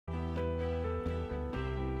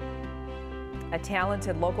A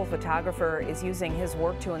talented local photographer is using his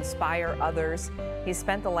work to inspire others. He's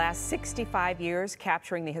spent the last 65 years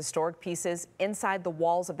capturing the historic pieces inside the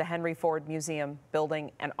walls of the Henry Ford Museum, building,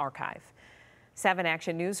 and archive. 7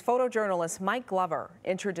 Action News photojournalist Mike Glover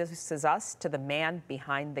introduces us to the man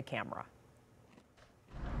behind the camera.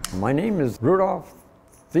 My name is Rudolph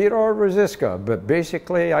Theodore Rosiska, but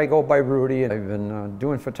basically I go by Rudy. I've been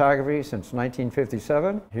doing photography since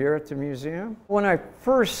 1957 here at the museum. When I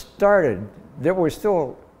first started, there were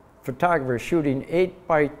still photographers shooting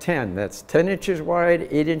 8x10. That's 10 inches wide,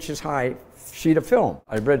 8 inches high sheet of film.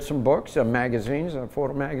 I read some books, magazines,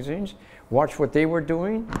 photo magazines, watched what they were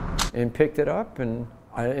doing and picked it up, and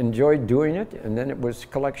I enjoyed doing it, and then it was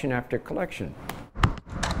collection after collection.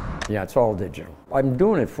 Yeah, it's all digital. I'm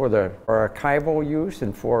doing it for the archival use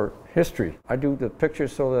and for history. I do the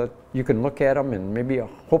pictures so that you can look at them, and maybe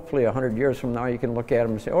hopefully 100 years from now you can look at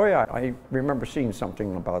them and say, oh yeah, I remember seeing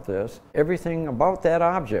something about this. Everything about that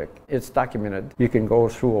object, it's documented. You can go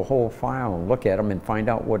through a whole file and look at them and find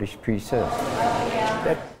out what each piece is.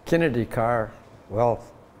 That Kennedy car, well,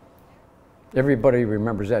 everybody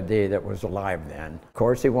remembers that day that was alive then. Of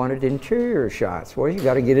course, they wanted interior shots. Well, you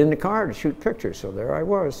got to get in the car to shoot pictures. So there I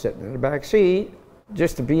was, sitting in the back seat,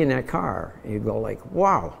 just to be in that car. You go like,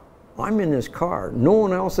 wow, I'm in this car. No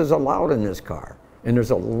one else is allowed in this car. And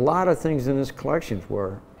there's a lot of things in this collection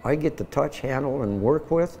where I get to touch, handle, and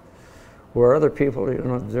work with, where other people, you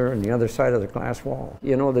know, they're on the other side of the glass wall.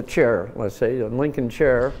 You know, the chair, let's say, the Lincoln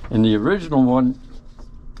chair. And the original one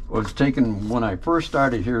was taken when I first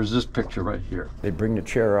started. Here's this picture right here. They bring the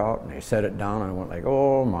chair out and they set it down, and I went like,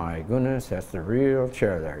 oh my goodness, that's the real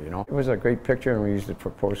chair there, you know. It was a great picture, and we used it for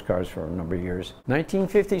postcards for a number of years.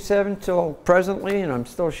 1957 till presently, and I'm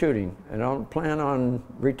still shooting, and I don't plan on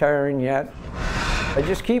retiring yet. I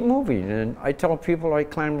just keep moving, and I tell people I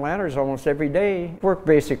climb ladders almost every day. Work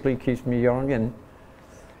basically keeps me young, and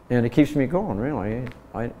it keeps me going, really.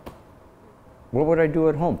 What would I do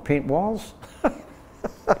at home? Paint walls?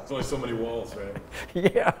 There's only so many walls, right?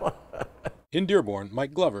 Yeah. In Dearborn,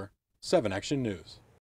 Mike Glover, 7 Action News.